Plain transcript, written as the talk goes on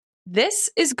This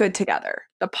is Good Together,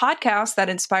 the podcast that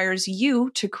inspires you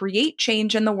to create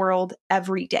change in the world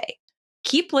every day.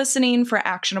 Keep listening for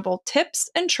actionable tips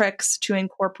and tricks to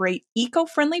incorporate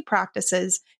eco-friendly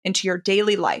practices into your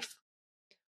daily life.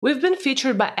 We've been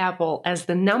featured by Apple as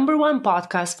the #1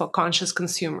 podcast for conscious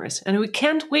consumers, and we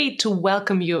can't wait to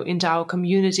welcome you into our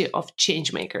community of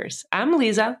changemakers. I'm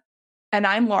Lisa. And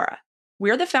I'm Laura.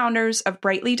 We're the founders of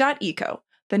Brightly.eco,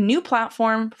 the new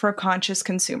platform for conscious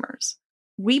consumers.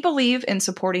 We believe in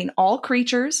supporting all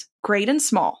creatures, great and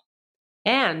small.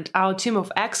 And our team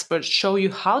of experts show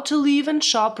you how to live and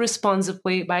shop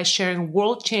responsibly by sharing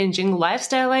world-changing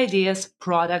lifestyle ideas,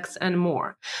 products, and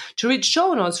more. To read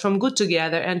show notes from Good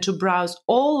Together and to browse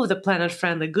all of the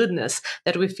planet-friendly goodness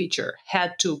that we feature,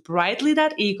 head to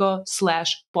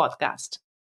brightly.eco/podcast.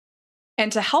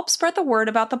 And to help spread the word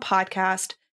about the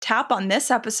podcast, tap on this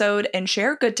episode and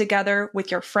share Good Together with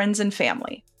your friends and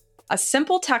family. A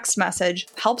simple text message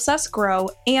helps us grow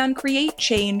and create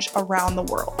change around the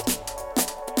world.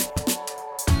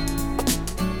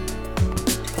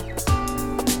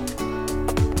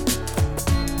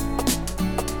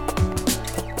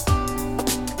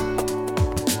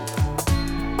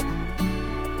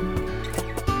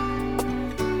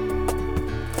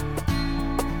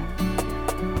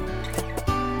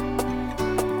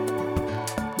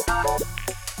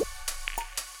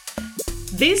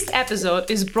 This episode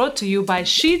is brought to you by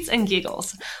Sheets and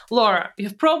Giggles. Laura,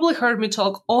 you've probably heard me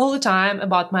talk all the time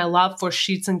about my love for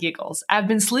Sheets and Giggles. I've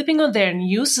been sleeping on their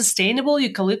new sustainable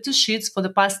eucalyptus sheets for the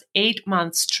past 8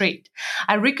 months straight.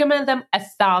 I recommend them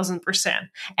 1,000%.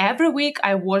 Every week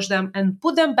I wash them and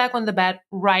put them back on the bed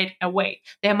right away.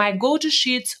 They're my go-to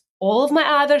sheets. All of my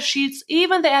other sheets,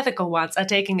 even the ethical ones, are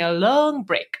taking a long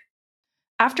break.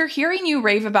 After hearing you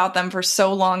rave about them for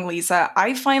so long, Lisa,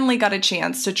 I finally got a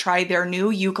chance to try their new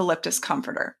eucalyptus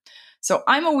comforter. So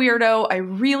I'm a weirdo. I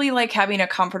really like having a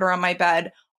comforter on my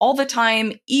bed all the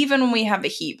time, even when we have the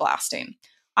heat blasting.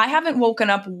 I haven't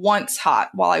woken up once hot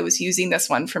while I was using this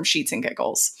one from Sheets and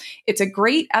Giggles. It's a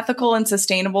great ethical and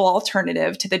sustainable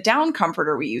alternative to the down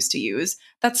comforter we used to use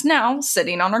that's now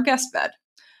sitting on our guest bed.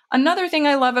 Another thing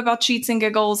I love about Sheets and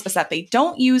Giggles is that they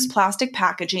don't use plastic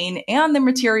packaging and the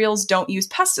materials don't use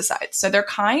pesticides, so they're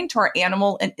kind to our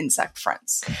animal and insect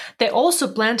friends. They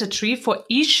also plant a tree for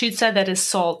each sheet set that is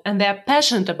sold, and they're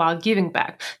passionate about giving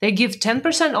back. They give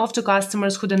 10% off to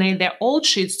customers who donate their old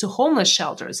sheets to homeless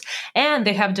shelters, and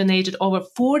they have donated over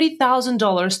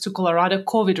 $40,000 to Colorado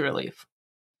COVID relief.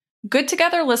 Good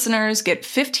Together listeners get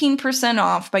 15%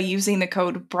 off by using the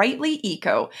code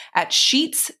BRIGHTLYECO at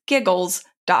sheetsgiggles.com.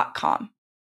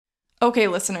 Okay,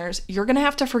 listeners, you're going to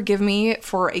have to forgive me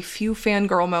for a few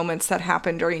fangirl moments that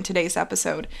happened during today's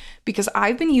episode because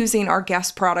I've been using our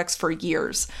guest products for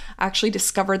years. I actually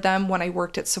discovered them when I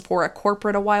worked at Sephora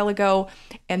Corporate a while ago,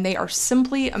 and they are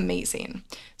simply amazing.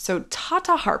 So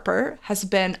Tata Harper has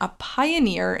been a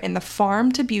pioneer in the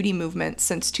farm to beauty movement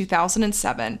since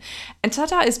 2007, and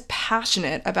Tata is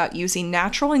passionate about using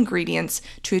natural ingredients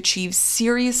to achieve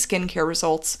serious skincare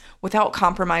results without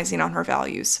compromising on her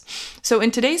values. So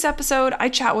in today's episode, I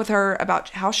chat with her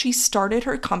about how she started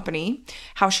her company,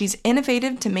 how she's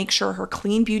innovative to make sure her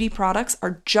clean beauty products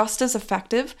are just as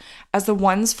effective as the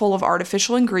ones full of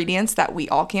artificial ingredients that we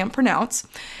all can't pronounce.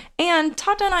 And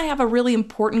Tata and I have a really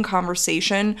important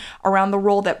conversation around the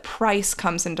role that price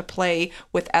comes into play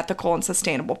with ethical and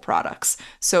sustainable products.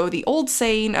 So the old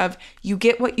saying of you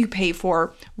get what you pay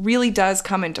for really does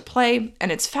come into play,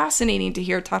 and it's fascinating to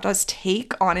hear Tata's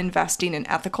take on investing in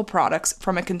ethical products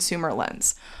from a consumer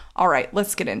lens. All right,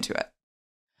 let's get into it.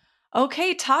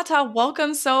 Okay, Tata,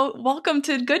 welcome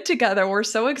to Good Together. We're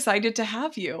so excited to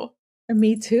have you.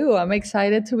 Me too. I'm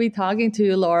excited to be talking to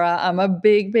you, Laura. I'm a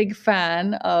big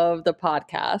fan of the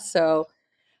podcast. So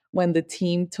when the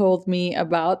team told me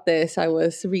about this, I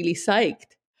was really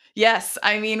psyched. Yes.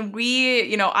 I mean,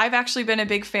 I've actually been a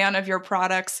big fan of your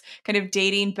products kind of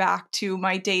dating back to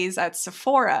my days at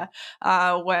Sephora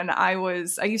when I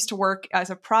used to work as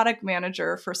a product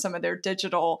manager for some of their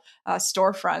digital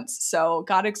storefronts. So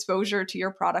got exposure to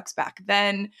your products back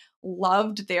then,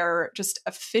 loved their just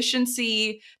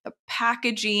efficiency, the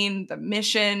packaging, the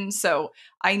mission. So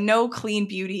I know clean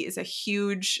beauty is a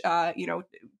huge,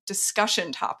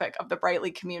 discussion topic of the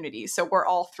Brightly community. So we're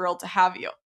all thrilled to have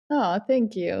you. Oh,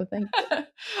 thank you. Thank you.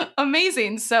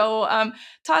 Amazing. So,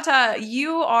 Tata,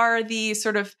 you are the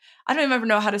sort of, I don't even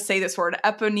know how to say this word,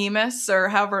 eponymous or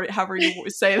however you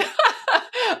say that,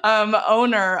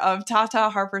 owner of Tata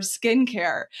Harper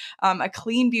Skincare, a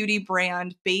clean beauty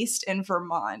brand based in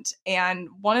Vermont. And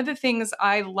one of the things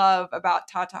I love about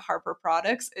Tata Harper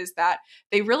products is that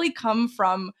they really come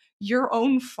from your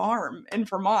own farm in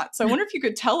Vermont. So I wonder if you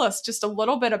could tell us just a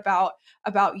little bit about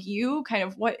you, kind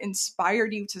of what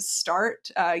inspired you to start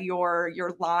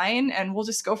your line, and we'll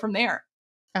just go from there.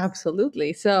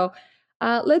 Absolutely. So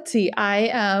let's see. I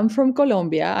am from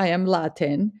Colombia. I am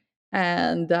Latin.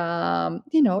 And,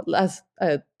 as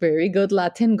a very good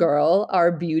Latin girl,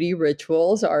 our beauty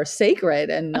rituals are sacred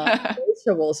and non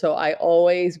negotiable. So I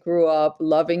always grew up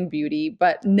loving beauty,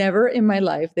 but never in my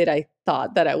life did I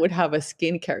thought that I would have a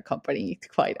skincare company,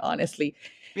 quite honestly.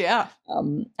 Yeah.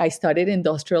 I studied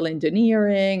industrial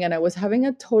engineering and I was having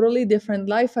a totally different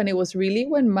life. And it was really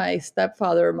when my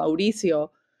stepfather, Mauricio,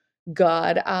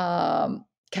 got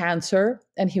cancer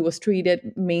and he was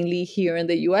treated mainly here in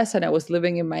the US. And I was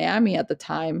living in Miami at the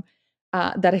time.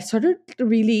 That I started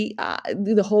really,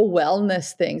 the whole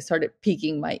wellness thing started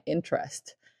piquing my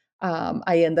interest.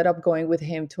 I ended up going with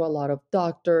him to a lot of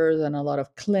doctors and a lot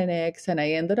of clinics. And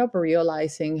I ended up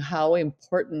realizing how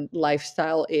important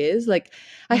lifestyle is. Like,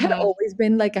 I had Mm-hmm. always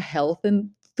been like a health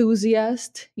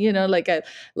enthusiast, like I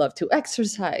love to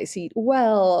exercise, eat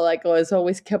well, like I was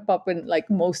always kept up in like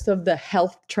most of the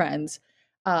health trends.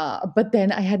 But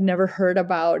then I had never heard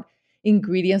about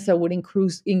ingredients that would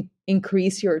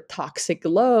increase your toxic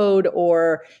load,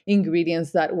 or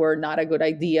ingredients that were not a good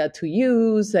idea to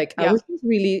use. Like I Yeah, was just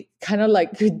really kind of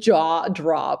like jaw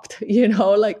dropped,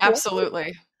 like what?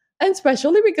 absolutely. And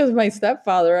especially because my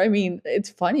stepfather, I mean, it's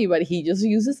funny, but he just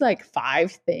uses like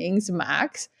 5 things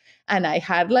max. And I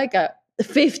had like a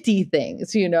 50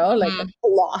 things, like a Mm,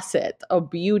 closet of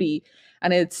beauty.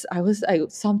 And I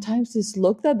sometimes just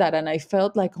looked at that and I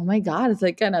felt like, oh my God, it's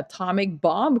like an atomic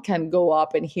bomb can go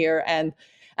up in here. And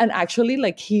actually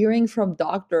like hearing from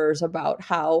doctors about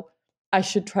how I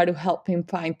should try to help him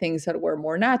find things that were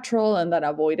more natural and that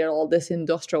avoided all this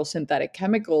industrial synthetic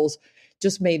chemicals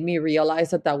just made me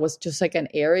realize that that was just like an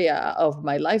area of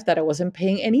my life that I wasn't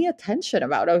paying any attention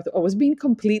about. I was being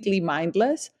completely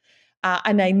mindless.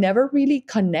 And I never really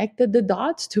connected the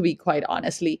dots, to be quite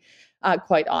honest.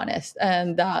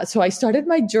 And so I started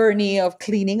my journey of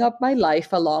cleaning up my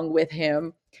life along with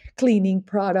him, cleaning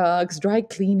products, dry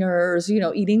cleaners,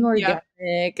 eating yeah.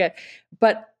 organic.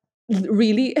 But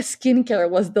really, skincare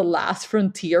was the last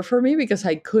frontier for me because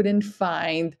I couldn't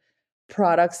find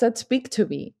products that speak to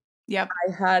me. Yep.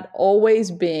 I had always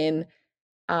been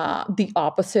the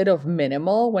opposite of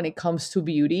minimal when it comes to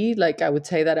beauty. Like I would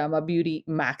say that I'm a beauty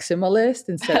maximalist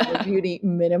instead of a beauty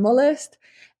minimalist.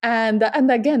 And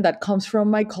again, that comes from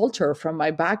my culture, from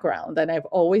my background, and I've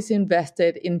always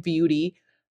invested in beauty.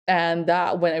 And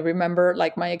when I remember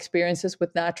like my experiences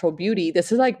with natural beauty,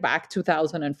 this is like back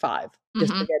 2005,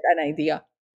 just to Hmm. get an idea.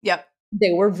 Yep.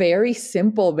 They were very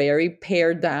simple, very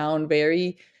pared down,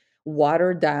 very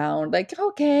watered down. Like,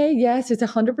 okay, yes, it's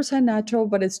 100% natural,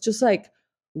 but it's just like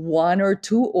one or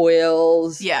two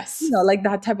oils, Yes. like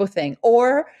that type of thing.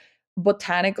 Or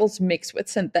botanicals mixed with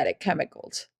synthetic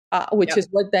chemicals. Which Yep. is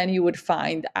what then you would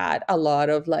find at a lot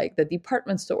of like the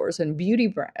department stores and beauty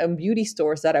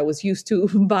stores that I was used to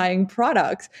buying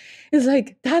products. It's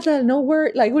like that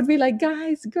nowhere, like would be like,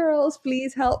 guys, girls,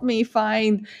 please help me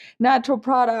find natural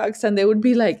products. And they would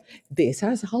be like, this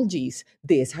has algae,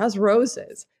 this has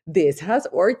roses, this has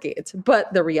orchids.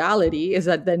 But the reality is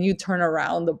that then you turn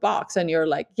around the box and you're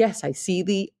like, yes, I see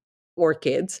the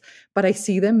orchids, but I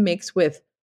see them mixed with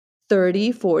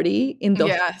 30, 40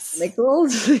 industrial Yes.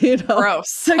 chemicals,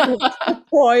 Gross. like what's the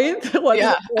point? What's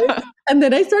Yeah. the point? And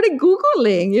then I started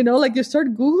Googling, like you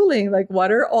start Googling, like,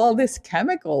 what are all these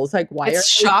chemicals? Like, why are It's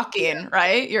they shocking,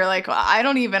 right? You're like, well, I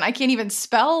can't even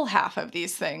spell half of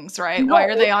these things, right? no, Why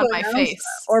are they on my face?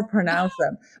 or pronounce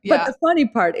them. But Yeah. the funny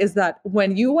part is that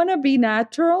when you want to be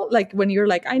natural, like when you're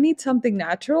like, I need something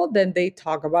natural, then they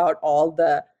talk about all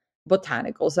the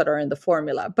botanicals that are in the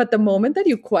formula. But the moment that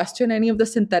you question any of the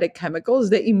synthetic chemicals,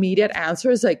 the immediate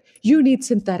answer is like, you need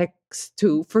synthetics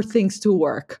too for things to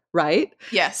work, right?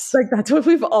 Yes. Like that's what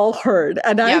we've all heard.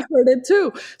 And I Yep. heard it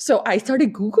too. So I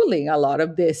started Googling a lot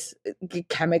of these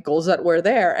chemicals that were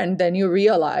there. And then you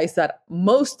realize that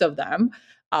most of them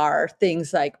are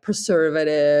things like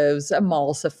preservatives,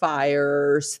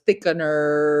 emulsifiers,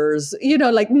 thickeners,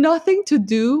 like nothing to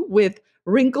do with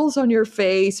wrinkles on your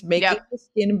face, making Yep. the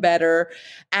skin better.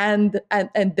 And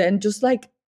then just like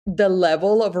the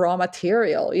level of raw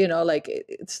material, like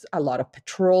it's a lot of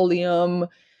petroleum.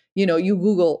 You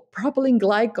Google propylene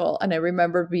glycol, and I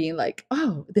remember being like,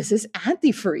 oh, this is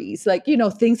antifreeze. Like,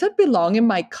 things that belong in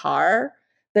my car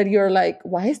that you're like,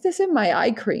 why is this in my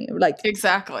eye cream? Like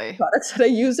Exactly. products that I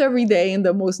use every day in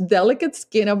the most delicate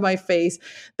skin of my face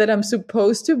that I'm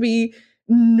supposed to be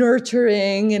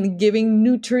nurturing and giving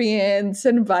nutrients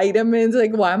and vitamins.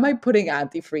 Like, why am I putting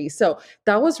antifreeze? So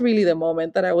that was really the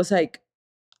moment that I was like,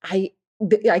 I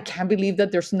I can't believe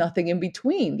that there's nothing in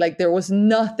between. Like there was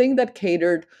nothing that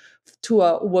catered to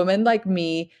a woman like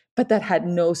me, but that had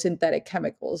no synthetic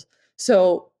chemicals.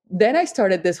 So then I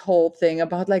started this whole thing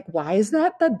about like, why is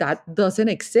that doesn't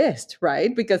exist,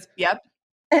 right? Because Yep.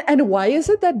 and why is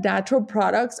it that natural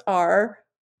products are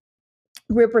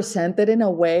represented in a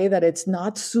way that it's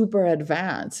not super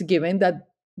advanced, given that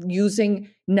using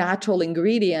natural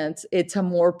ingredients, it's a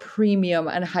more premium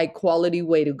and high quality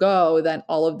way to go than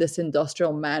all of this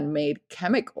industrial man-made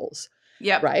chemicals,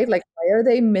 Yep. right? Like why are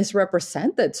they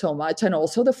misrepresented so much? And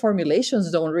also the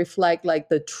formulations don't reflect like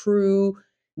the true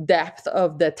depth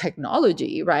of the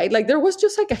technology, right? Like there was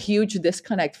just like a huge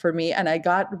disconnect for me, and I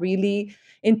got really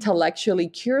intellectually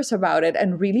curious about it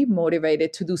and really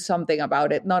motivated to do something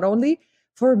about it, not only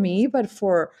for me, but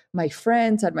for my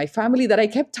friends and my family, that I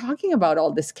kept talking about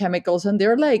all these chemicals. And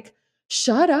they're like,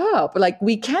 shut up. Like,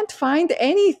 we can't find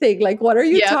anything. Like, what are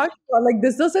you Yep. talking about? Like,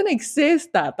 this doesn't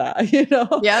exist, Tata, you know?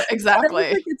 Yep. And I was Exactly.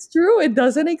 like, it's true. It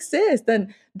doesn't exist.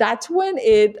 And that's when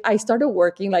I started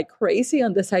working like crazy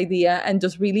on this idea and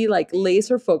just really like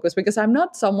laser focused, because I'm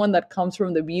not someone that comes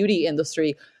from the beauty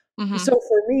industry. Hmm. So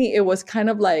for me, it was kind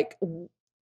of like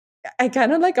I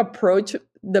kind of like approach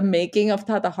the making of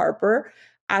Tata Harper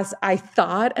as I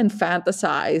thought and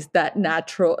fantasized that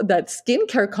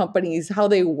skincare companies, how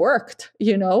they worked,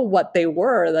 what they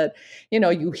were, that,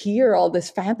 you hear all these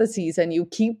fantasies and you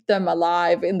keep them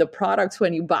alive in the products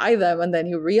when you buy them. And then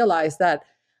you realize that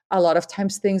a lot of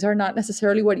times things are not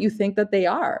necessarily what you think that they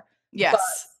are. But,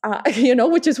 Yes.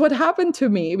 which is what happened to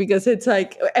me, because it's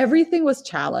like everything was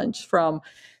challenged from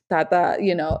Tata,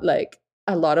 like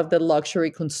a lot of the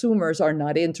luxury consumers are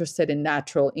not interested in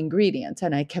natural ingredients.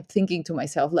 And I kept thinking to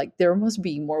myself, like, there must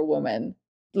be more women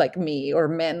like me or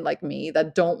men like me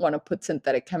that don't want to put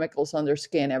synthetic chemicals on their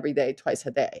skin every day, twice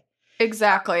a day.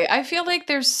 Exactly. I feel like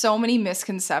there's so many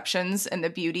misconceptions in the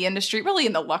beauty industry, really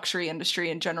in the luxury industry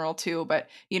in general too. But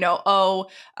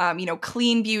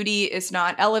clean beauty is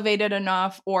not elevated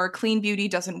enough, or clean beauty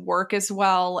doesn't work as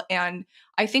well. And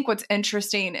I think what's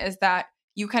interesting is that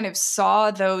you kind of saw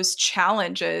those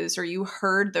challenges, or you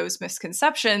heard those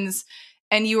misconceptions,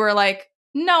 and you were like,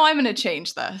 "No, I'm going to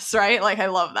change this." Right? Like, I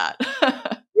love that.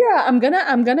 Yeah, I'm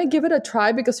gonna give it a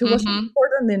try, because it wasn't Hmm.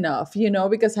 important enough,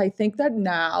 because I think that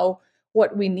now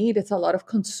what we need is a lot of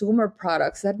consumer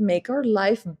products that make our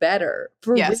life better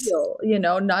for Yes.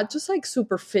 real, not just like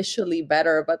superficially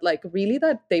better, but like really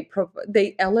that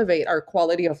they elevate our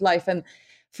quality of life. And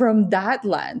from that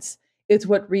lens, it's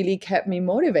what really kept me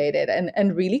motivated,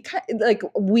 and really like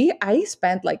I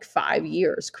spent like 5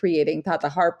 years creating Tata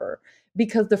Harper,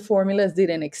 because the formulas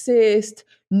didn't exist.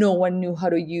 No one knew how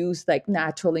to use like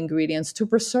natural ingredients to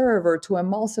preserve or to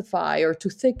emulsify or to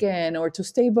thicken or to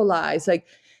stabilize. Like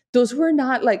those were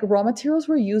not like raw materials,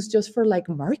 were used just for like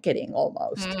marketing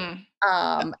almost. Mm.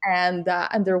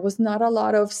 And there was not a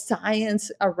lot of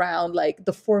science around like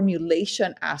the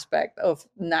formulation aspect of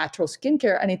natural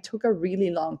skincare, and it took a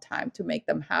really long time to make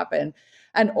them happen,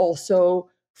 and also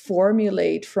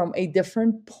formulate from a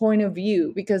different point of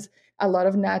view, because a lot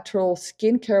of natural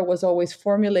skincare was always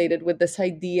formulated with this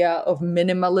idea of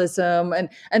minimalism,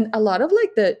 and a lot of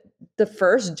like the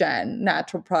first gen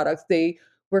natural products, they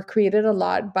were created a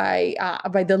lot by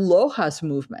the Lojas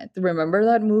movement. Remember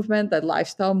that movement, that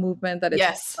lifestyle movement, that it's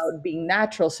Yes. about being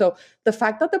natural. So the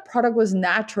fact that the product was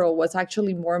natural was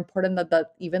actually more important than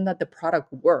that, even that the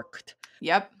product worked.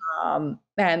 Yep. And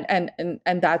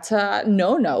that's a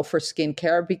no for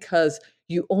skincare, because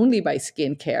you only buy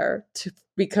skincare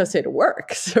because it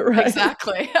works, right?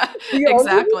 Exactly. The only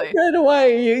Exactly. reason why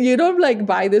you don't like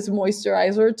buy this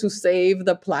moisturizer to save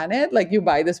the planet, like you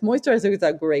buy this moisturizer, it's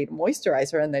a great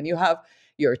moisturizer, and then you have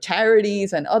your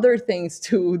charities and other things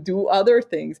to do other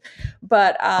things.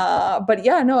 But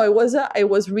yeah, no, it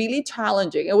was really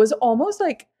challenging. It was almost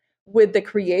like with the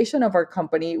creation of our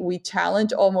company, we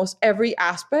challenge almost every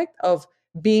aspect of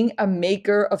being a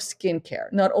maker of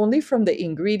skincare, not only from the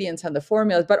ingredients and the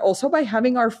formulas, but also by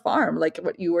having our farm, like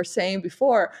what you were saying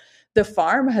before. The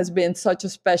farm has been such a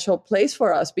special place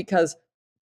for us, because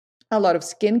a lot of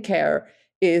skincare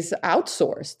is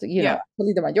outsourced. Yeah.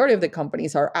 Actually, the majority of the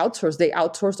companies are outsourced. They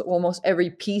outsource almost every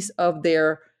piece of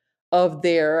their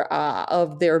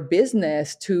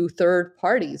business to third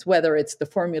parties, whether it's the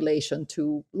formulation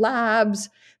to labs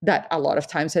that a lot of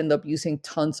times end up using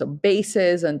tons of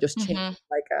bases and just changing Hmm.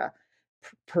 like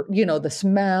the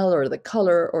smell or the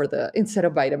color, or the instead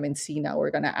of vitamin C, now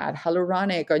we're going to add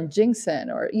hyaluronic or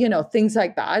ginseng, or things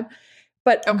like that.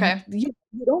 But Okay.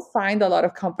 you don't find a lot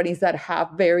of companies that have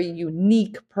very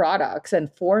unique products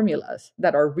and formulas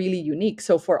that are really unique.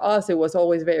 So for us, it was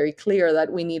always very clear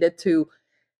that we needed to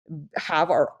have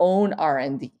our own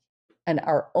R&D and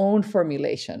our own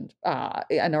formulation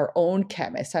and our own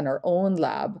chemists and our own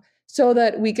lab so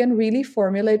that we can really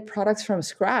formulate products from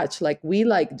scratch like we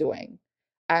like doing,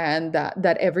 and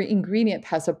that every ingredient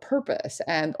has a purpose,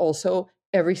 and also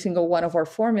every single one of our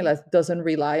formulas doesn't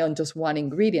rely on just one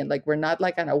ingredient. Like we're not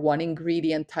like a one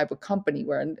ingredient type of company.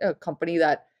 We're a company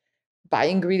that buy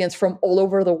ingredients from all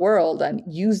over the world and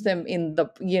use them in the,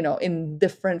 in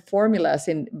different formulas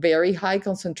in very high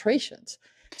concentrations.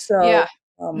 So Yeah.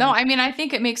 No, I mean, I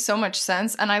think it makes so much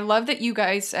sense. And I love that you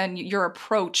guys and your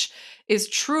approach is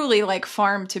truly like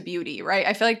farm to beauty, right?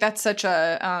 I feel like that's such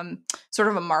a sort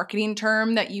of a marketing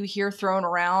term that you hear thrown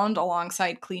around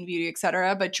alongside clean beauty, et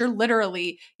cetera. But you're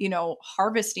literally,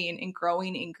 harvesting and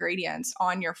growing ingredients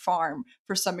on your farm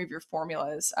for some of your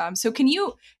formulas. So can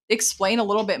you explain a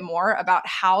little bit more about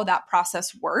how that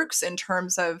process works in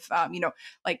terms of,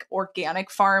 like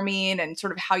organic farming and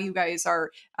sort of how you guys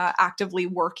are actively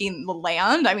working the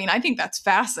land? I mean, I think that's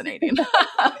fascinating.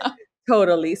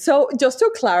 totally. So just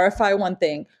to clarify one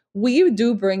thing, we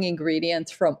do bring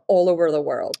ingredients from all over the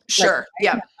world. Like Sure. right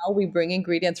Yeah. now, we bring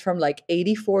ingredients from like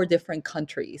 84 different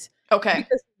countries Okay.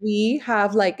 because we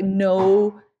have like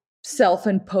no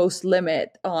self-imposed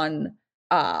limit on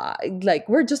like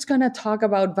we're just going to talk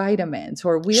about vitamins,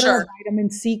 or we are a Sure. vitamin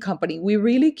C company. We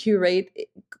really curate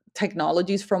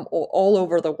technologies from all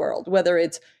over the world, whether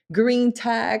it's green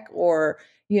tech or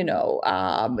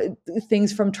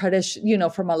things from tradition,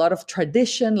 from a lot of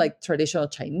tradition, like traditional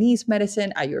Chinese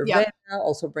medicine, Yep. Ayurveda,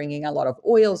 also bringing a lot of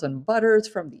oils and butters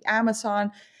from the Amazon.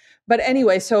 But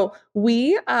anyway, so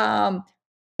we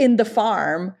in the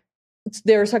farm,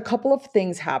 there's a couple of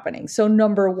things happening. So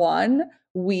number one,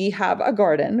 we have a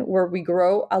garden where we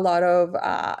grow a lot of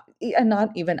and not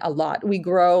even a lot, we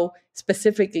grow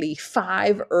specifically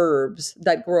 5 herbs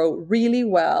that grow really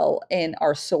well in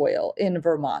our soil in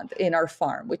Vermont, in our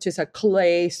farm, which is a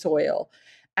clay soil.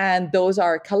 And those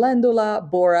are calendula,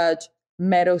 borage,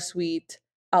 meadowsweet,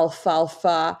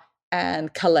 alfalfa,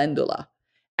 and calendula.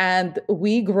 And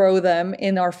we grow them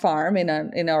in our farm, in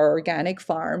our organic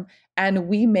farm, and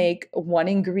we make one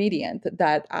ingredient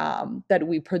that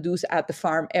we produce at the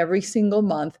farm every single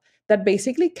month that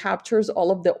basically captures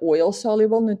all of the oil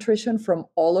soluble nutrition from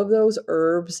all of those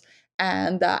herbs,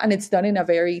 and it's done in a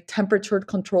very temperature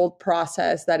controlled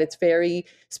process that it's very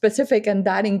specific. And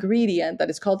that ingredient that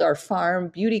is called our farm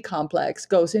beauty complex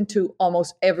goes into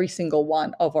almost every single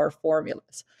one of our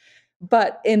formulas.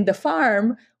 But in the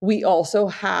farm, we also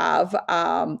have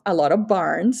a lot of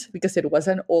barns because it was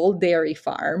an old dairy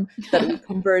farm that we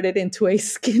converted into a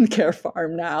skincare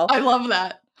farm now. I love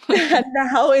that. And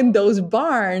now in those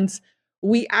barns,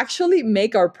 we actually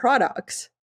make our products.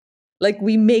 Like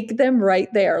we make them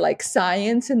right there, like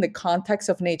science in the context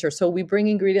of nature. So we bring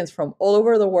ingredients from all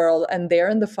over the world, and there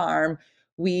in the farm,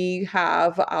 we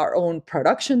have our own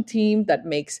production team that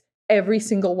makes every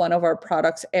single one of our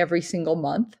products every single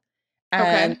month.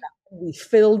 And Okay. we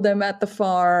fill them at the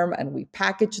farm and we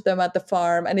package them at the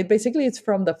farm. And it's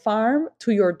from the farm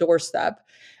to your doorstep.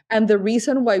 And the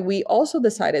reason why we also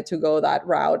decided to go that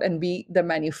route and be the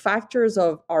manufacturers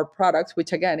of our products,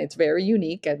 which again, it's very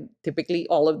unique and typically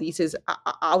all of these is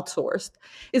outsourced,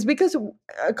 is because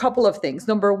a couple of things.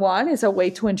 Number one is a way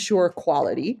to ensure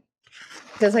quality,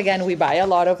 because again, we buy a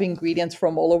lot of ingredients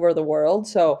from all over the world.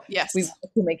 So we Yes.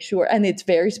 wanted to make sure, and it's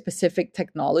very specific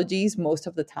technologies most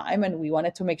of the time, and we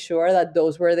wanted to make sure that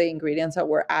those were the ingredients that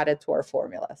were added to our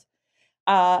formulas.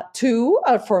 Two,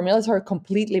 our formulas are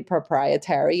completely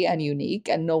proprietary and unique,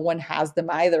 and no one has them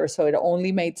either. So it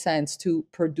only made sense to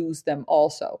produce them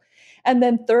also. And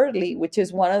then, thirdly, which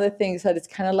is one of the things that is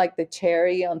kind of like the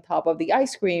cherry on top of the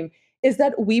ice cream, is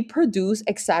that we produce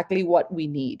exactly what we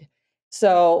need.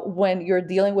 So when you're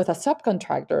dealing with a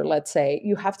subcontractor, let's say,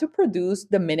 you have to produce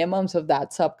the minimums of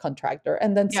that subcontractor.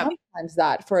 And then Yep. sometimes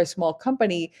that for a small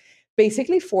company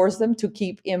basically force them to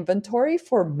keep inventory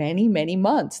for many, many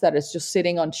months that is just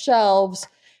sitting on shelves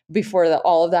before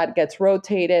all of that gets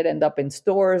rotated, end up in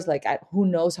stores. Like who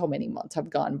knows how many months have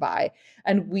gone by.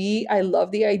 And I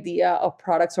love the idea of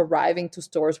products arriving to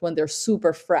stores when they're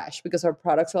super fresh, because our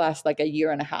products last like a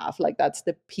year and a half. Like that's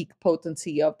the peak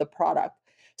potency of the product.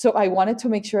 So I wanted to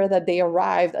make sure that they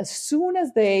arrived as soon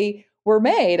as they were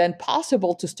made and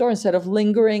possible to store, instead of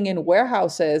lingering in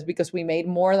warehouses because we made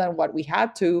more than what we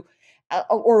had to,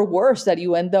 or worse, that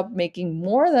you end up making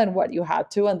more than what you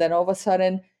had to. And then all of a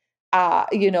sudden,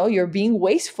 you're being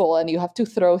wasteful and you have to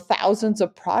throw thousands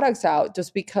of products out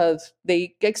just because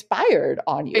they expired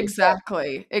on you. So,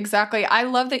 Exactly. Exactly. I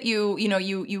love that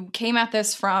you came at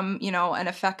this from, an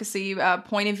efficacy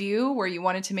point of view where you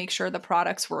wanted to make sure the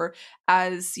products were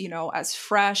as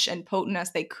fresh and potent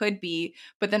as they could be,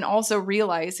 but then also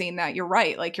realizing that you're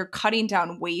right, like you're cutting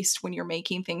down waste when you're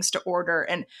making things to order.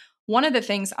 And one of the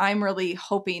things I'm really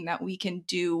hoping that we can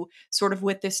do sort of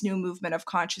with this new movement of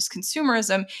conscious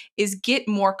consumerism is get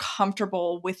more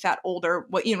comfortable with that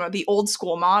the old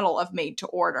school model of made to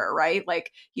order, right?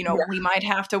 Like, we might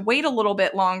have to wait a little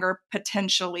bit longer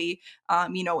potentially,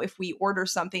 if we order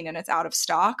something and it's out of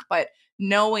stock, but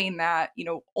knowing that,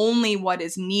 only what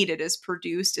is needed is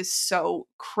produced is so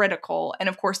critical. And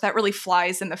of course, that really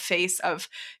flies in the face of,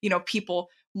 people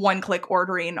one-click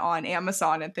ordering on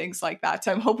Amazon and things like that.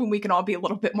 So I'm hoping we can all be a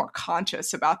little bit more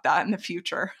conscious about that in the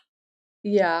future.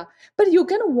 yeah, but you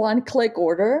can one-click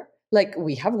order. Like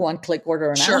we have one-click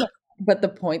order Sure. now. But the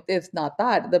point is not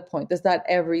that. The point is that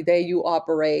every day you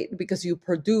operate because you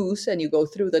produce and you go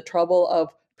through the trouble of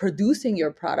producing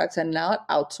your products and not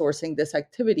outsourcing this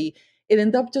activity. It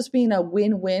ends up just being a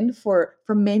win-win for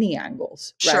many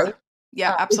angles, right? Sure.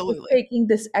 Yeah, It's just absolutely. taking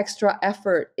this extra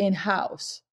effort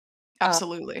in-house. uh,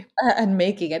 Absolutely. and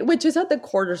making it, which is at the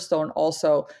cornerstone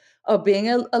also of being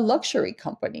a luxury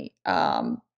company.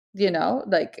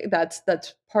 Like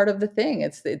that's part of the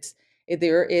thing.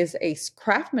 There is a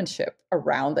craftsmanship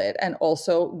around it, and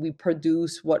also we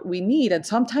produce what we need. And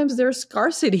sometimes there's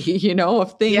scarcity,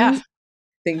 of Yeah.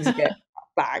 things get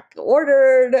back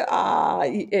ordered.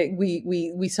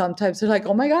 We sometimes are like,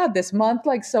 oh my god, this month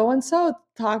like so and so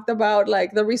talked about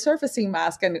like the resurfacing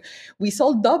mask, and we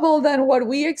sold double than what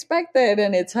we expected,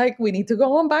 and it's like we need to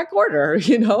go on back order.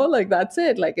 Like that's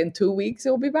it. Like in 2 weeks,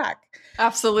 it'll be back.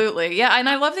 Absolutely. Yeah. And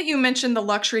I love that you mentioned the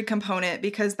luxury component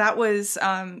because that was,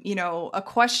 a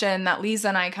question that Lisa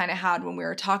and I kind of had when we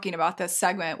were talking about this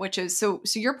segment, which is so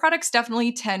your products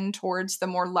definitely tend towards the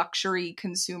more luxury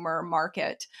consumer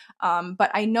market.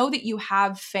 But I know that you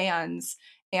have fans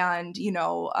and,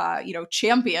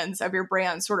 champions of your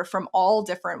brand sort of from all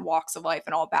different walks of life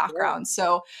and all backgrounds.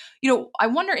 So, I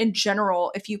wonder in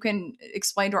general if you can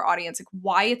explain to our audience like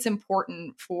why it's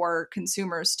important for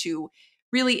consumers to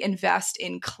really invest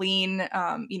in clean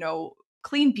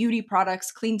beauty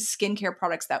products, clean skincare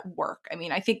products that work. I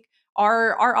mean, I think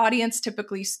our audience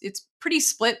typically it's pretty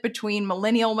split between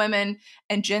millennial women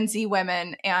and Gen Z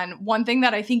women. And one thing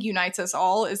that I think unites us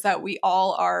all is that we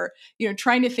all are,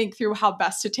 trying to think through how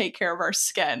best to take care of our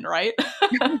skin, right?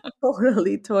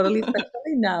 Totally, totally,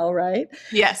 especially now, right?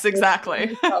 Yes,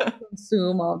 exactly. We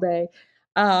consume all day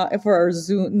for our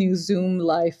new Zoom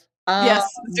life. Yes,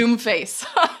 Zoom face.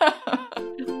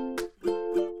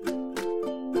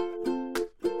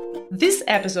 This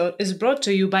episode is brought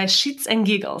to you by Sheets and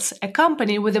Giggles, a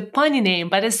company with a punny name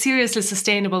but a seriously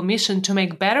sustainable mission to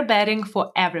make better bedding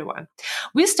for everyone.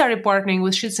 We started partnering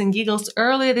with Sheets and Giggles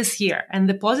earlier this year, and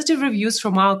the positive reviews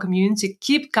from our community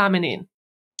keep coming in.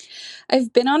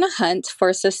 I've been on a hunt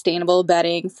for sustainable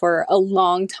bedding for a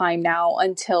long time now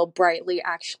until Brightly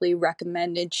actually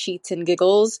recommended Sheets and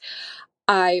Giggles.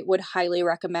 I would highly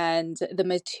recommend. The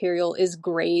material is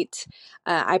great.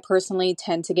 I personally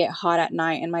tend to get hot at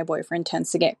night and my boyfriend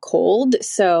tends to get cold.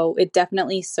 So it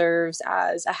definitely serves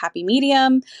as a happy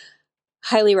medium.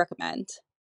 Highly recommend.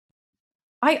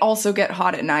 I also get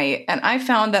hot at night, and I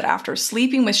found that after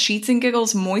sleeping with Sheets and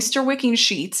Giggles moisture wicking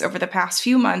sheets over the past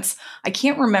few months, I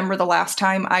can't remember the last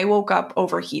time I woke up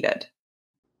overheated.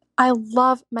 I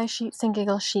love my Sheets and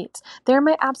Giggles sheets. They're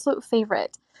my absolute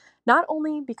favorite. Not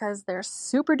only because they're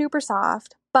super duper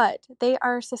soft, but they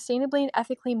are sustainably and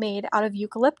ethically made out of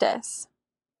eucalyptus.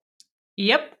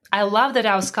 Yep, I love that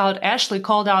our scout Ashley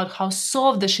called out how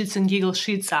soft the Sheets and Giggles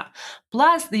sheets are.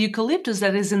 Plus, the eucalyptus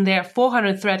that is in their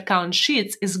 400 thread count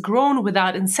sheets is grown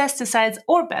without insecticides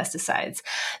or pesticides.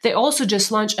 They also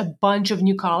just launched a bunch of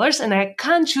new colors, and I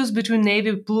can't choose between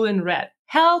navy blue and red.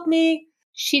 Help me!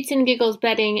 Sheets and Giggles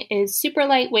bedding is super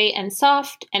lightweight and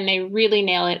soft, and they really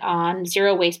nail it on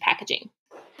zero waste packaging.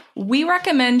 We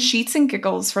recommend Sheets and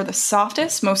Giggles for the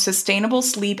softest, most sustainable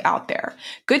sleep out there.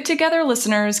 Good Together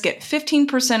listeners get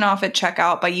 15% off at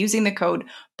checkout by using the code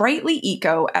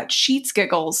BrightlyEco at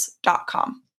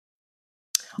sheetsgiggles.com.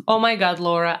 Oh my god,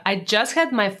 Laura, I just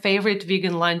had my favorite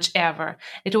vegan lunch ever.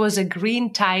 It was a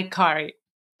green Thai curry.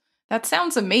 That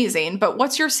sounds amazing, but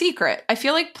what's your secret? I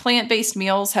feel like plant-based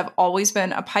meals have always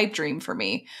been a pipe dream for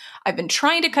me. I've been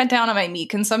trying to cut down on my meat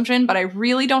consumption, but I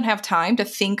really don't have time to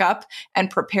think up and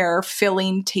prepare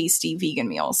filling, tasty vegan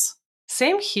meals.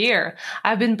 Same here.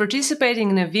 I've been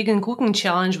participating in a vegan cooking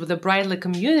challenge with the Brightly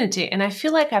community, and I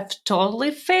feel like I've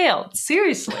totally failed.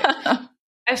 Seriously.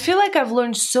 I feel like I've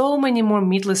learned so many more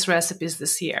meatless recipes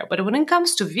this year, but when it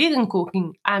comes to vegan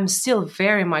cooking, I'm still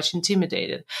very much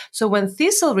intimidated. So when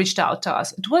Thistle reached out to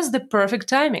us, it was the perfect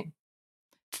timing.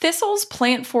 Thistle's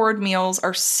plant forward meals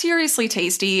are seriously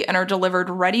tasty and are delivered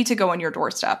ready to go on your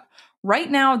doorstep.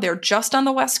 Right now, they're just on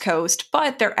the West Coast,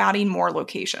 but they're adding more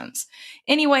locations.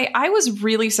 Anyway, I was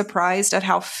really surprised at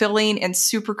how filling and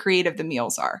super creative the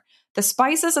meals are. The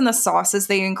spices and the sauces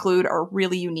they include are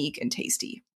really unique and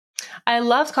tasty. I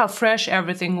loved how fresh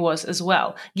everything was as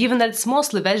well, given that it's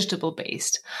mostly vegetable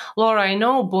based. Laura, I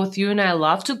know both you and I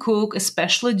love to cook,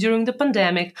 especially during the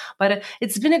pandemic, but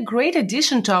it's been a great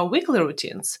addition to our weekly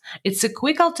routines. It's a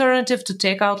quick alternative to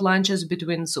take out lunches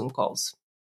between Zoom calls.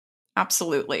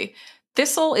 Absolutely.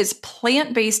 Thistle is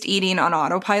plant based eating on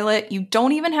autopilot. You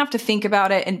don't even have to think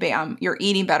about it, and bam, you're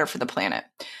eating better for the planet.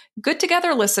 Good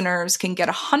Together listeners can get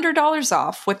 $100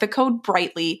 off with the code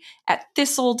BRIGHTLY at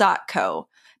thistle.co.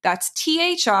 That's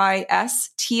THISTLE.co.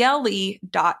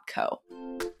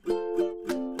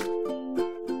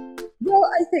 Well,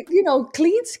 I think,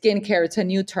 clean skincare, it's a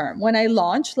new term. When I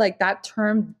launched, like that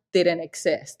term didn't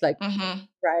exist. Like,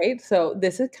 right? So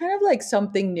this is kind of like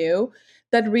something new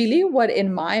that really what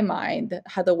in my mind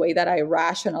had the way that I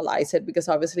rationalize it, because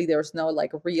obviously there's no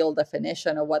like real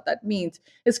definition of what that means,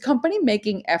 is company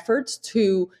making efforts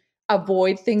to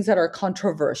avoid things that are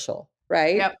controversial,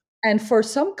 right? Yep. And for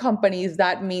some companies,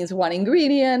 that means one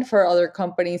ingredient. For other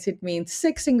companies, it means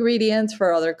 6 ingredients.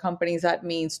 For other companies, that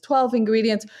means 12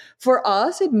 ingredients. For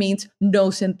us, it means no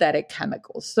synthetic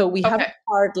chemicals. So we have a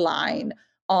hard line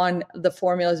on the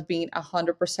formulas being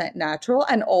 100% natural.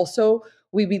 And also,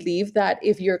 we believe that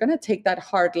if you're going to take that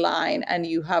hard line and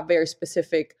you have very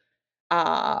specific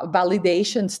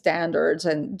validation standards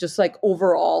and just like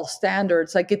overall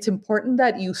standards, like it's important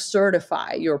that you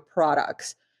certify your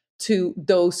products to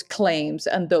those claims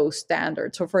and those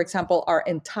standards. So, for example, our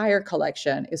entire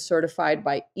collection is certified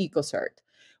by EcoCert,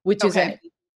 which is an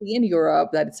agency in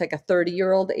Europe that it's like a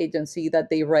 30-year-old agency that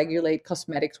they regulate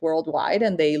cosmetics worldwide,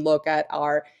 and they look at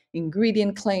our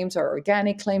ingredient claims, our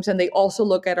organic claims, and they also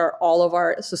look at all of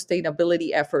our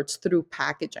sustainability efforts through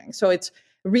packaging. So it's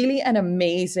really an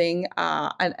amazing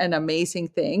an amazing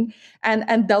thing,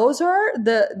 and those are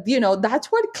that's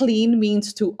what clean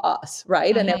means to us,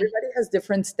 right? And everybody has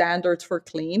different standards for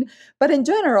clean, but in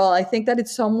general I think that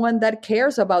it's someone that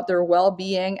cares about their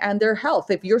well-being and their health.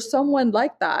 If you're someone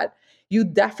like that, you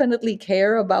definitely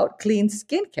care about clean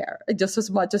skincare just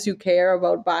as much as you care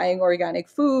about buying organic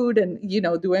food and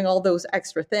doing all those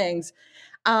extra things.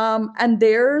 And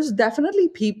there's definitely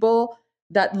people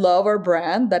that love our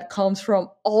brand that comes from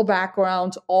all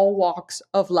backgrounds, all walks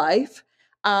of life.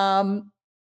 And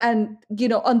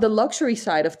on the luxury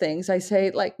side of things, I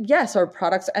say, like, yes, our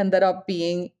products ended up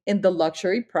being in the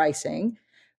luxury pricing,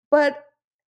 but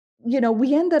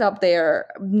we ended up there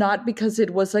not because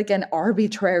it was like an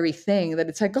arbitrary thing that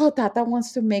it's like, oh, Tata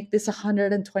wants to make this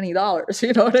 $120.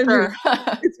 You know what I mean?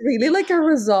 It's really like a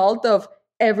result of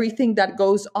everything that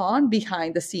goes on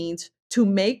behind the scenes to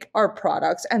make our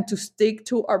products and to stick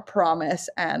to our promise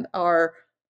and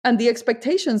the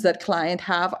expectations that clients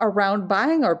have around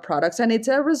buying our products. And it's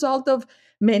a result of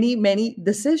many, many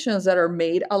decisions that are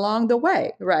made along the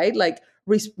way, right? Like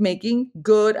making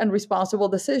good and responsible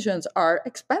decisions are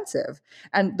expensive.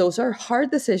 And those are hard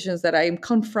decisions that I am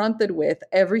confronted with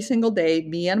every single day,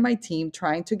 me and my team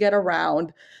trying to get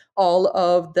around all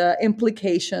of the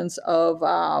implications of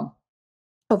all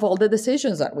the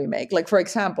decisions that we make. Like, for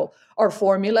example, our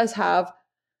formulas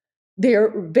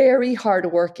they're very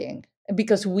hardworking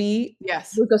because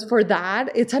because for that,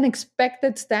 it's an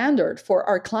expected standard for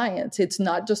our clients. It's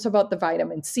not just about the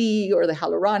vitamin C or the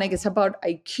hyaluronic. It's about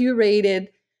a curated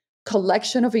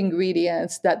collection of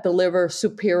ingredients that deliver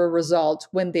superior results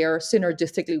when they're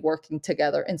synergistically working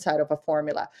together inside of a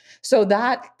formula. So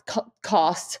that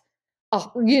costs,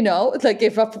 like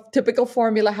if a typical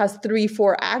formula has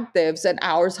 3-4 actives and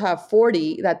ours have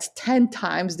 40, that's 10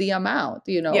 times the amount,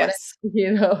 Yes.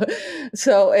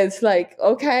 So it's like,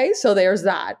 okay, so there's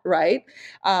that, right?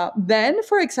 Then,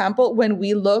 for example, when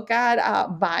we look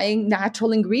at buying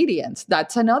natural ingredients,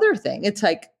 that's another thing. It's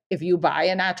like, if you buy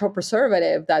a natural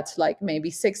preservative, that's like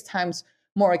maybe 6 times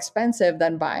more expensive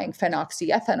than buying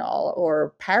phenoxyethanol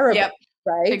or paraben,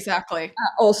 right? Exactly.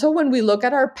 Also, when we look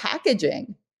at our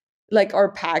packaging, like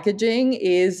our packaging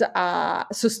is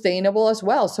sustainable as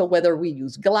well. So whether we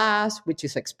use glass, which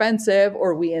is expensive,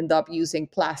 or we end up using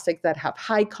plastic that have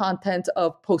high content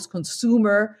of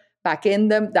post-consumer back in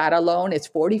them. That alone is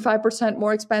 45%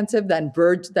 more expensive than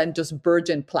just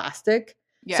virgin plastic.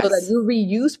 So that Yes. you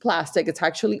reuse plastic, it's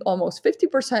actually almost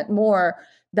 50% more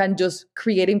than just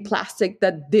creating plastic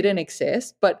that didn't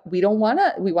exist. But we want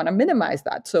to minimize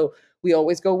that. So we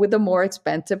always go with the more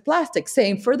expensive plastic.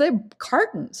 Same for the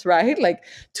cartons, right? Like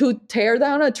to tear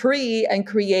down a tree and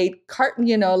create carton,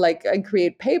 and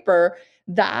create paper,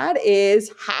 that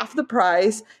is half the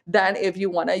price than if you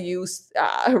want to use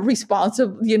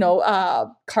responsive,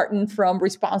 carton from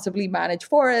responsibly managed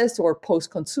forests or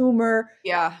post-consumer.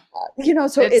 Yeah.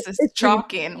 So It's really,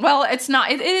 shocking. Well, it's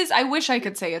not. It is. I wish I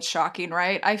could say it's shocking,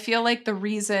 right? I feel like the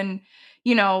reason,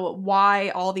 why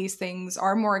all these things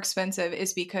are more expensive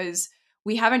is because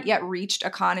we haven't yet reached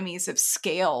economies of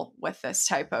scale with this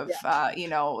type of,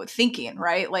 thinking,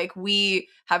 right? Like we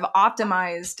have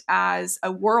optimized as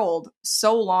a world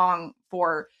so long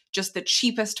for just the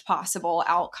cheapest possible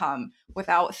outcome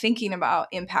without thinking about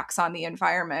impacts on the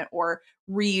environment or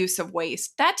reuse of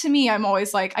waste. That to me, I'm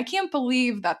always like, I can't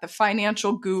believe that the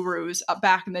financial gurus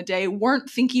back in the day weren't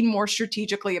thinking more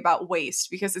strategically about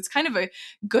waste, because it's kind of a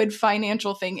good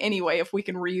financial thing anyway if we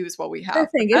can reuse what we the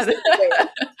have. thing is,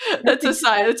 That's a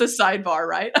side. It's a sidebar,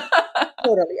 right?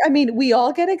 totally. I mean, we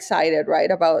all get excited,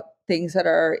 right, about things that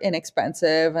are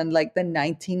inexpensive and like the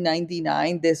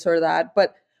 1999 this or that.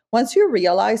 But once you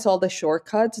realize all the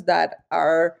shortcuts that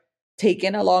are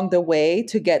taken along the way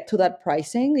to get to that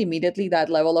pricing, immediately that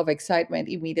level of excitement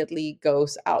immediately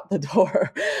goes out the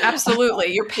door.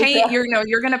 Absolutely. You're paying,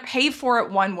 you're going to pay for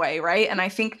it one way, right? And I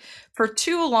think for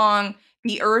too long,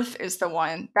 the earth is the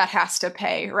one that has to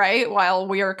pay, right? While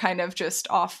we are kind of just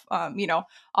off,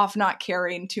 off not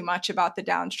caring too much about the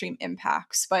downstream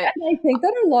impacts. But And I think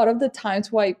that a lot of the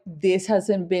times why this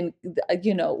hasn't been,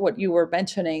 what you were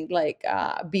mentioning, like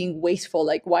being wasteful,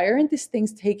 like why aren't these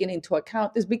things taken into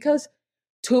account is because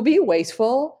to be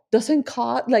wasteful doesn't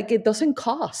cost, like it doesn't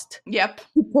cost. yep.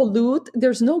 To pollute,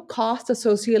 there's no cost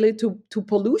associated to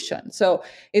pollution. So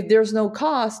if there's no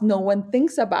cost, no one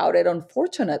thinks about it,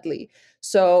 unfortunately.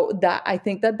 So that I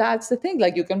think that that's the thing.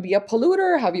 Like you can be a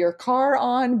polluter, have your car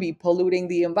on, be polluting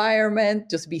the environment,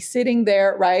 just be sitting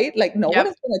there, right? Like no one Yep.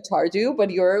 is going to charge you,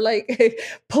 but you're like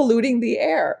polluting the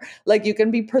air. Like you can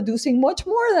be producing much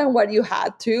more than what you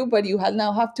had to, but you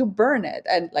now have to burn it.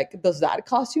 And like, does that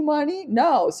cost you money?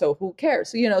 No. So who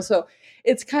cares? So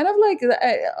it's kind of like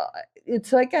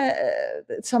it's like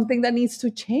it's something that needs to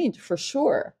change for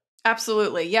sure.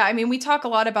 Absolutely. Yeah. I mean, we talk a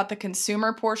lot about the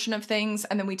consumer portion of things,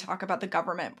 and then we talk about the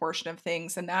government portion of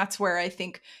things. And that's where I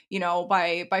think,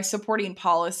 by supporting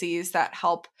policies that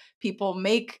help people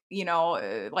make,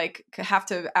 like have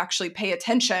to actually pay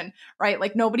attention, right?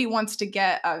 Like nobody wants to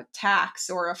get a tax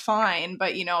or a fine,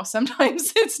 but,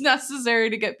 sometimes it's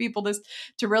necessary to get people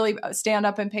to really stand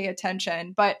up and pay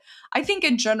attention. But I think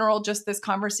in general, just this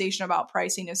conversation about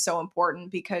pricing is so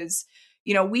important because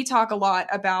we talk a lot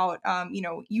about,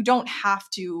 you don't have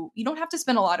to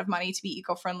spend a lot of money to be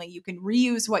eco-friendly. You can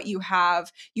reuse what you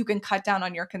have. You can cut down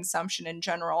on your consumption in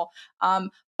general.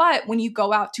 But when you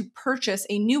go out to purchase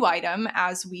a new item,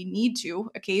 as we need to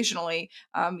occasionally,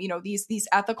 these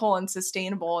ethical and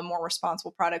sustainable and more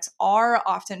responsible products are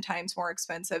oftentimes more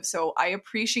expensive. So I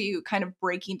appreciate you kind of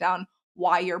breaking down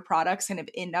why your products kind of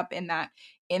end up in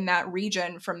that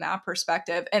region from that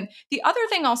perspective. And the other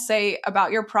thing I'll say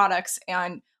about your products,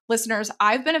 and listeners,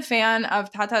 I've been a fan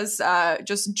of Tata's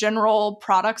just general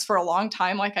products for a long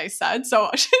time, like I said.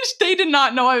 So they did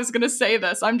not know I was going to say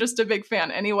this. I'm just a big fan.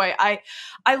 Anyway,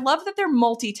 I love that they're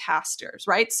multitaskers,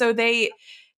 right? So they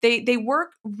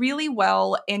work really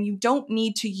well, and you don't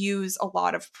need to use a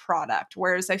lot of product.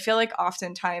 Whereas I feel like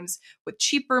oftentimes with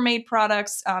cheaper made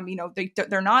products,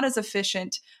 they're not as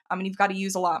efficient, and you've got to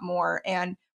use a lot more.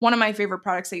 And one of my favorite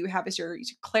products that you have is your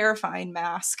clarifying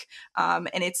mask, and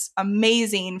it's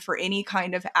amazing for any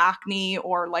kind of acne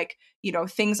or like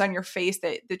things on your face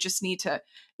that just need to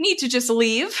just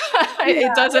leave.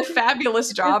 It does a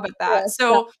fabulous job at that.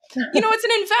 So it's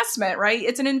an investment, right?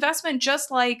 It's an investment,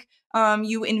 just like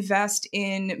you invest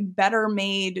in better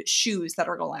made shoes that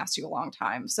are going to last you a long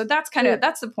time. So that's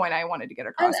the point I wanted to get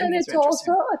across. And It's it's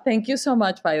interesting. also, thank you so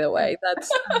much, by the way. That's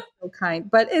so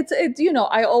kind. But it's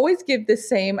I always give the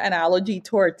same analogy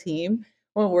to our team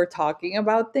when we're talking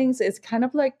about things. It's kind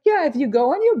of like, yeah, if you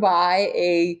go and you buy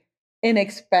a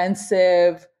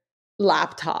inexpensive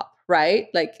laptop, right?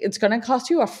 Like it's going to cost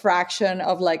you a fraction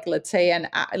of, like, let's say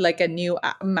like a new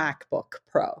MacBook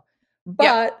Pro. Yep.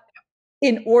 But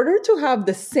in order to have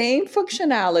the same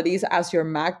functionalities as your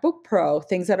MacBook Pro,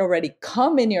 things that already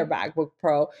come in your MacBook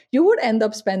Pro, you would end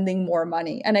up spending more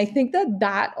money. And I think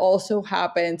that also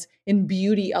happens in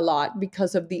beauty a lot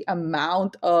because of the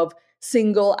amount of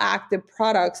single active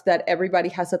products that everybody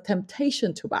has a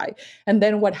temptation to buy. And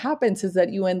then what happens is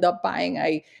that you end up buying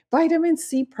a vitamin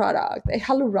C product, a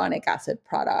hyaluronic acid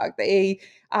product, a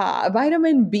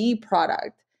vitamin B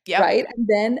product, Yep. right? And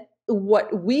then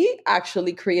what we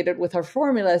actually created with our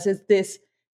formulas is this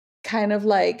kind of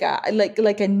like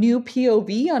a new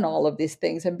POV on all of these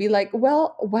things and be like,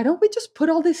 well, why don't we just put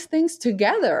all these things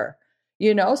together,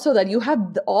 so that you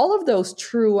have all of those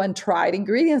true and tried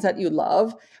ingredients that you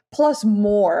love plus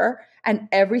more, and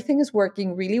everything is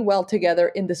working really well together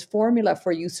in this formula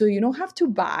for you, so you don't have to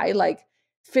buy like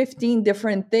 15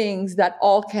 different things that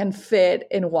all can fit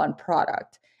in one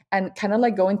product, and kind of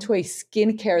like go into a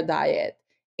skincare diet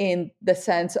in the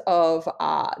sense of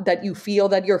that you feel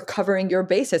that you're covering your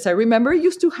bases. I remember it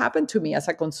used to happen to me as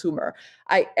a consumer.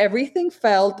 Everything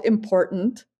felt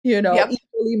important, Yep.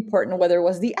 equally important, whether it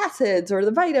was the acids or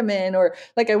the vitamin, or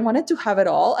like I wanted to have it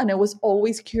all. And I was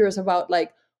always curious about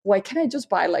like, why can't I just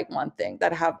buy like one thing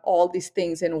that have all these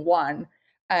things in one?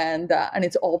 And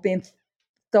it's all been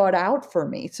thought out for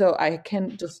me, so I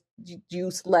can just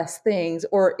use less things.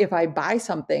 Or if I buy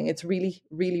something, it's really,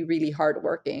 really, really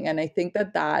hardworking. And I think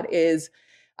that that is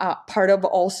part of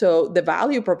also the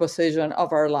value proposition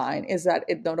of our line, is that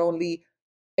it not only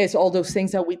is all those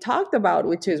things that we talked about,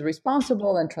 which is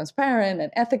responsible and transparent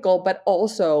and ethical, but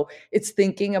also it's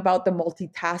thinking about the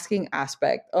multitasking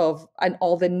aspect of and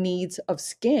all the needs of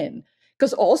skin.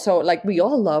 Because also, like, we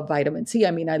all love vitamin C.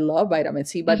 I mean, I love vitamin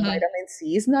C, but Mhm. vitamin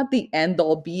C is not the end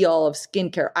all be all of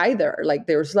skincare either. Like,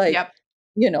 there's like,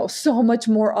 Yep. so much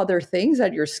more other things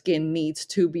that your skin needs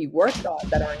to be worked on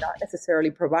that are not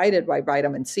necessarily provided by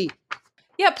vitamin C.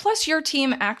 Yeah, plus your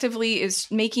team actively is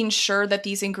making sure that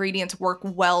these ingredients work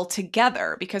well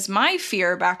together. Because my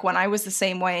fear back when I was the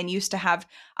same way and used to have,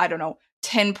 I don't know,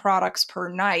 10 products per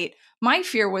night, my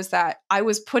fear was that I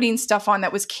was putting stuff on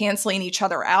that was canceling each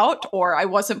other out, or I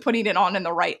wasn't putting it on in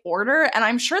the right order. And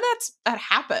I'm sure that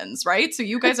happens, right? So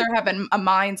you guys are having a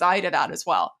mind's eye to that as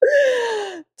well.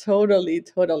 Totally,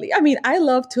 totally. I mean, I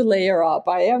love to layer up.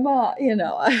 I am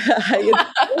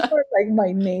it's sort of like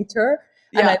my nature,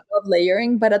 and I Yeah. love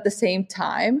layering, but at the same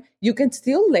time, you can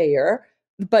still layer,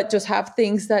 but just have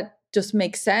things that just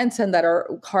make sense and that are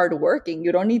hardworking.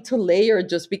 You don't need to layer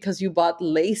just because you bought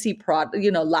lousy products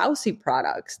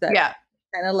that Yeah.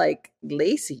 kind of like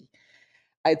lazy.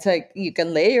 It's like you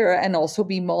can layer and also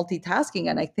be multitasking.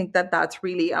 And I think that that's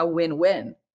really a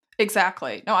win-win.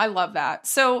 Exactly. No, I love that.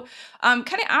 So,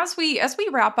 kind of as we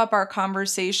wrap up our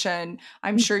conversation,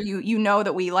 I'm sure you know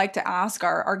that we like to ask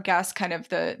our guests kind of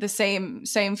the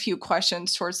same few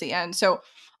questions towards the end. So,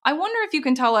 I wonder if you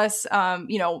can tell us,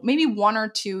 maybe one or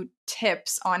two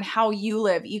tips on how you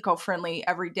live eco-friendly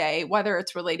every day, whether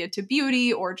it's related to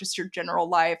beauty or just your general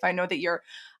life. I know that you're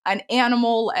an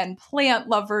animal and plant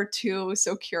lover too,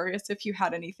 so curious if you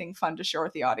had anything fun to share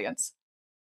with the audience.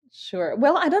 Sure.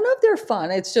 Well, I don't know if they're fun.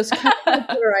 It's just kind of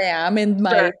like where I am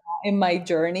Sure. in my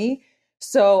journey.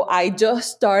 So I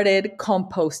just started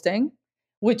composting,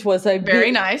 which was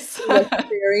Very nice. a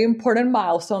very important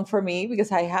milestone for me,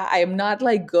 because I am not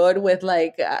like good with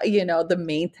like the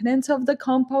maintenance of the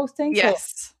composting. So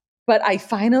Yes. but I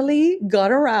finally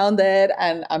got around it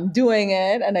and I'm doing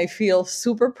it, and I feel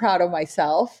super proud of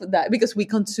myself, that because we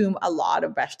consume a lot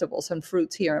of vegetables and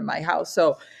fruits here in my house.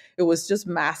 So it was just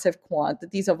massive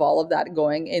quantities of all of that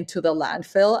going into the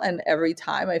landfill, and every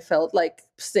time I felt like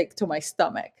sick to my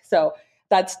stomach. So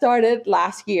that started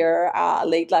last year,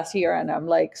 late last year, and I'm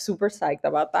like super psyched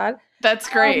about that. That's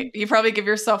Um, great. You probably give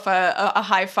yourself a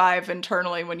high five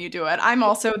internally when you do it. I'm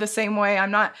also the same way.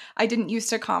 I didn't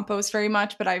used to compost very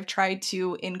much, but I've tried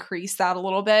to increase that a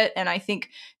little bit. And I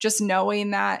think just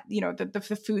knowing that,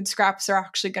 the food scraps are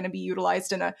actually going to be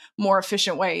utilized in a more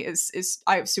efficient way is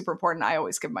super important. I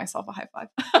always give myself a high five.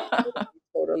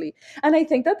 Totally. And I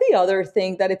think that the other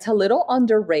thing that it's a little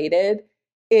underrated,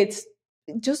 it's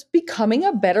just becoming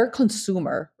a better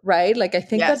consumer, right? Like, I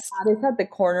think that Yes. that is at the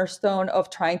cornerstone of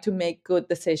trying to make good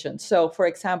decisions. So, for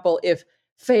example, if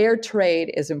fair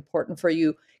trade is important for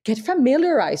you, get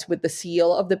familiarized with the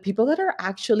seal of the people that are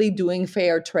actually doing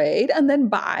fair trade, and then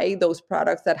buy those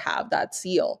products that have that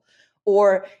seal.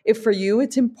 Or if for you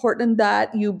it's important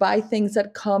that you buy things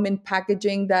that come in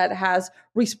packaging that has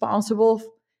responsible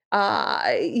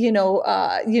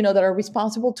that are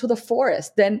responsible to the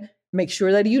forest, then make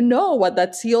sure that you know what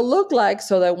that seal look like,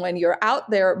 so that when you're out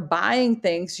there buying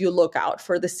things, you look out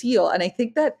for the seal. And I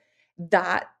think that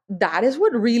is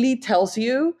what really tells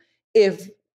you if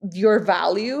your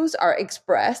values are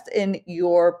expressed in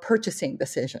your purchasing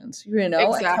decisions.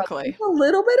 Exactly. It's a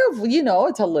little bit of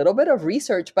it's a little bit of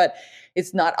research, but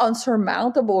it's not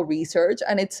unsurmountable research,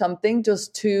 and it's something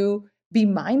just to be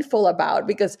mindful about,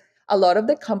 because a lot of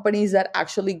the companies that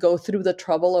actually go through the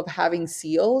trouble of having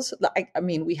seals, like, I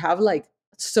mean, we have like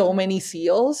so many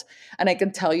seals, and I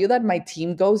can tell you that my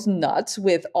team goes nuts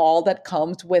with all that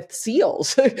comes with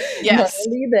seals. Not Yes.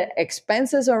 only the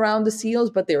expenses around the seals,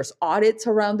 but there's audits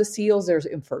around the seals, there's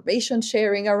information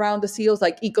sharing around the seals.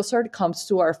 Like EcoCert comes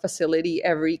to our facility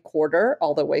every quarter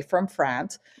all the way from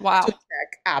France to Wow.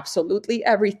 check absolutely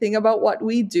everything about what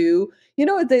we do.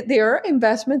 There are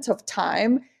investments of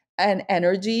time and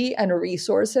energy and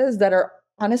resources that are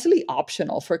honestly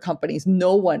optional for companies.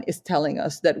 No one is telling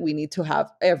us that we need to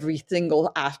have every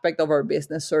single aspect of our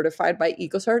business certified by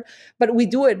EcoCert, but we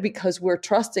do it because we're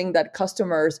trusting that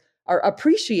customers are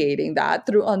appreciating that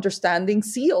through understanding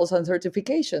seals and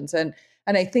certifications. And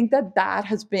I think that that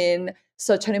has been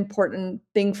such an important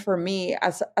thing for me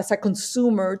as a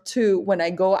consumer too, when I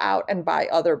go out and buy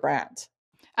other brands.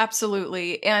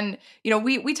 Absolutely. And,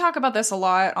 we talk about this a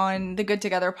lot on the Good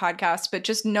Together podcast, but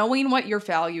just knowing what your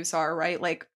values are, right?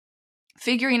 Like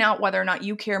figuring out whether or not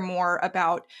you care more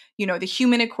about, the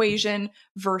human equation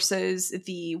versus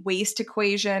the waste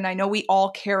equation. I know we all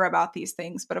care about these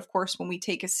things, but of course, when we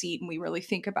take a seat and we really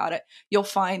think about it, you'll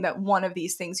find that one of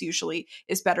these things usually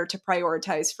is better to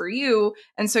prioritize for you.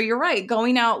 And so you're right,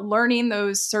 going out, learning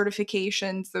those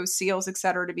certifications, those seals, et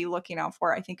cetera, to be looking out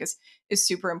for, I think is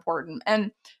super important.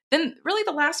 And then really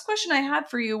the last question I had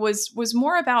for you was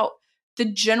more about the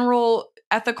general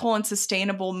ethical and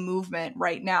sustainable movement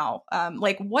right now.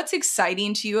 Like, what's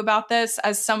exciting to you about this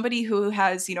as somebody who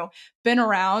has, been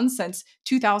around since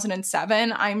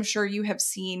 2007? I'm sure you have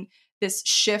seen this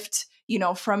shift,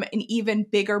 from an even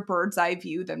bigger bird's eye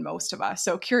view than most of us.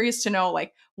 So curious to know,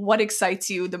 like, what excites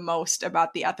you the most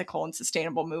about the ethical and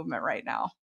sustainable movement right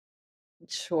now?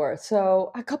 Sure.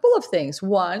 So, a couple of things.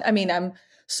 One, I mean, I'm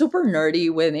super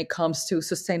nerdy when it comes to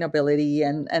sustainability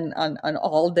and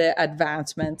all the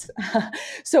advancements.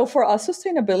 So, for us,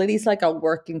 sustainability is like a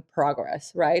work in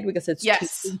progress, right? Because it's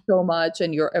Yes, changing so much,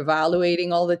 and you're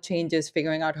evaluating all the changes,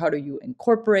 figuring out how do you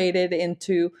incorporate it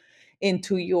into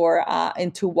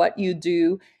what you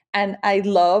do. And I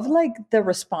love like the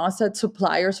response that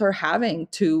suppliers are having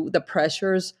to the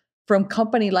pressures from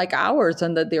company like ours,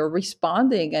 and that they're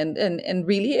responding and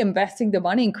really investing the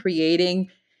money in creating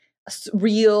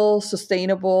real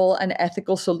sustainable and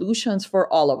ethical solutions for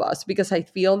all of us, because I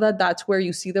feel that that's where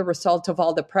you see the result of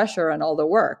all the pressure and all the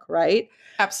work, right?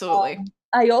 absolutely.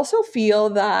 I also feel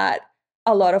that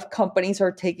a lot of companies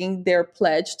are taking their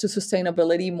pledge to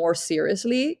sustainability more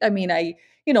seriously. I mean,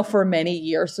 for many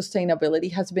years,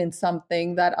 sustainability has been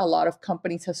something that a lot of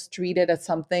companies has treated as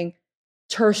something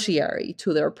tertiary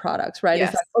to their products, right?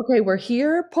 It's Yes, like, okay, we're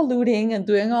here polluting and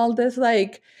doing all this,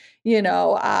 like,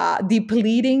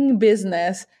 depleting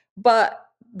business, but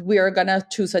we're going to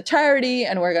choose a charity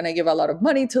and we're going to give a lot of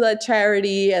money to that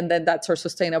charity. And then that's our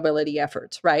sustainability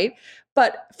efforts, right?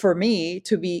 But for me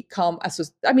to become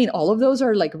I mean, all of those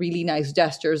are like really nice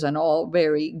gestures and all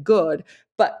very good.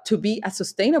 But to be a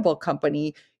sustainable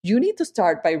company, you need to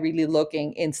start by really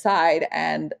looking inside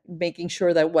and making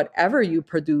sure that whatever you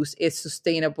produce is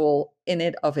sustainable in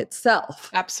it of itself,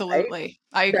 right? absolutely.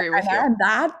 I Th- agree with you. and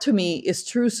that to me is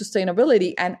true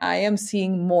sustainability. And I am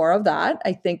seeing more of that.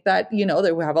 I think that,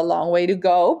 that we have a long way to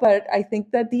go, but I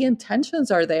think that the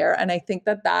intentions are there. And I think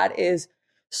that that is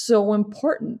so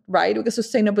important, right? Because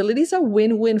sustainability is a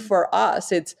win-win for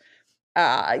us. It's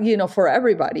for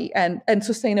everybody. And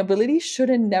sustainability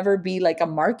shouldn't never be like a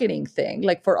marketing thing.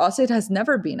 Like for us, it has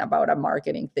never been about a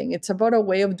marketing thing. It's about a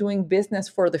way of doing business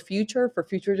for the future, for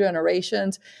future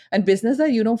generations, and business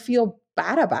that you don't feel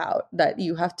bad about, that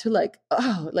you have to like,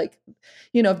 oh, like,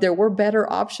 if there were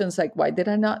better options, like why did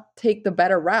I not take the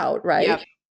better route, right? Yep.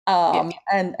 Yeah.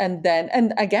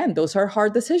 And again, those are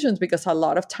hard decisions, because a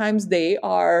lot of times they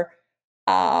are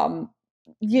um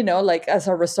like as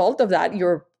a result of that,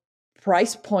 your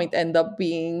price point end up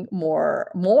being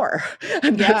more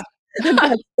and Yeah.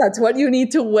 that's what you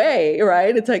need to weigh,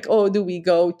 right? It's like, oh, do we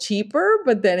go cheaper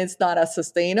but then it's not as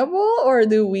sustainable, or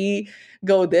do we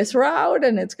go this route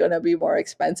and it's going to be more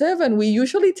expensive? And we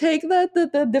usually take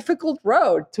the difficult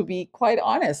road, to be quite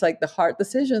honest, like the hard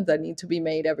decisions that need to be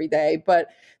made every day, but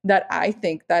that I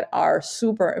think that are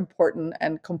super important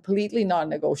and completely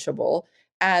non-negotiable,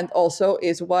 and also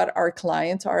is what our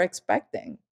clients are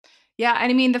expecting. Yeah,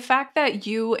 and I mean the fact that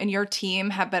you and your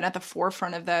team have been at the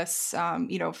forefront of this,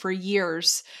 for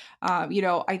years,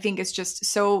 I think is just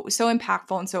so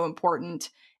impactful and so important.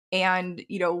 And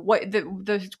what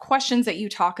the questions that you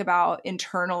talk about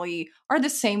internally are the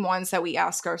same ones that we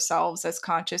ask ourselves as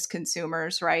conscious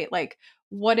consumers, right? Like,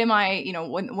 what am I,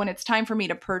 when it's time for me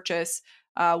to purchase?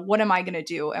 what am I going to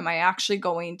do? Am I actually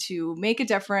going to make a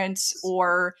difference,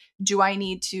 or do I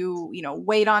need to,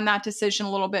 wait on that decision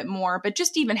a little bit more? But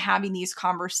just even having these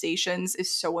conversations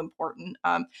is so important.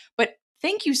 But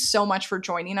thank you so much for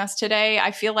joining us today.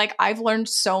 I feel like I've learned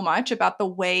so much about the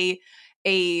way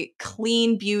a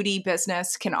clean beauty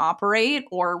business can operate,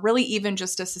 or really even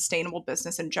just a sustainable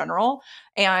business in general.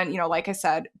 And, like I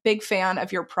said, big fan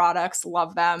of your products,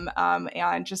 love them.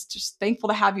 And just thankful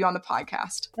to have you on the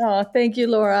podcast. Oh, thank you,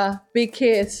 Laura. Big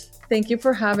kiss. Thank you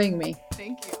for having me.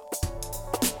 Thank you.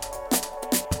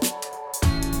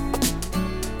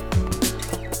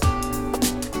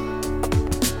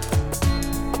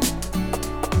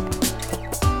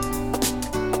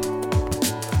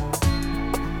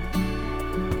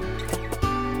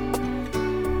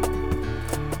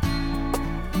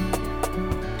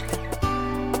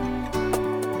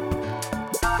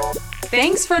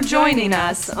 Thanks for joining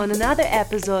us on another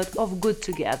episode of Good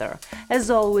Together. As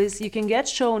always, you can get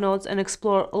show notes and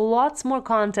explore lots more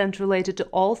content related to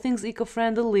all things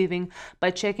eco-friendly living by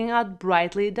checking out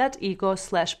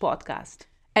brightly.eco/podcast.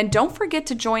 And don't forget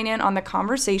to join in on the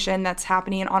conversation that's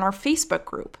happening on our Facebook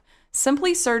group.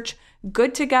 Simply search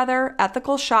Good Together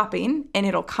Ethical Shopping and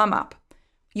it'll come up.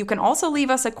 You can also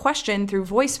leave us a question through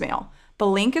voicemail. The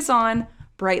link is on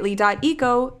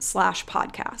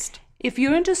brightly.eco/podcast. If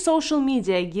you're into social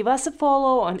media, give us a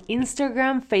follow on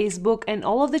Instagram, Facebook, and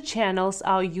all of the channels.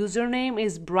 Our username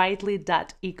is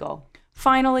brightly.eco.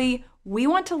 Finally, we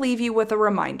want to leave you with a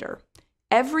reminder.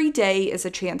 Every day is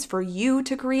a chance for you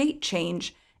to create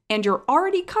change, and you're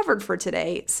already covered for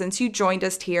today since you joined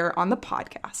us here on the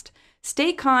podcast.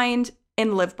 Stay kind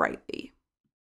and live brightly.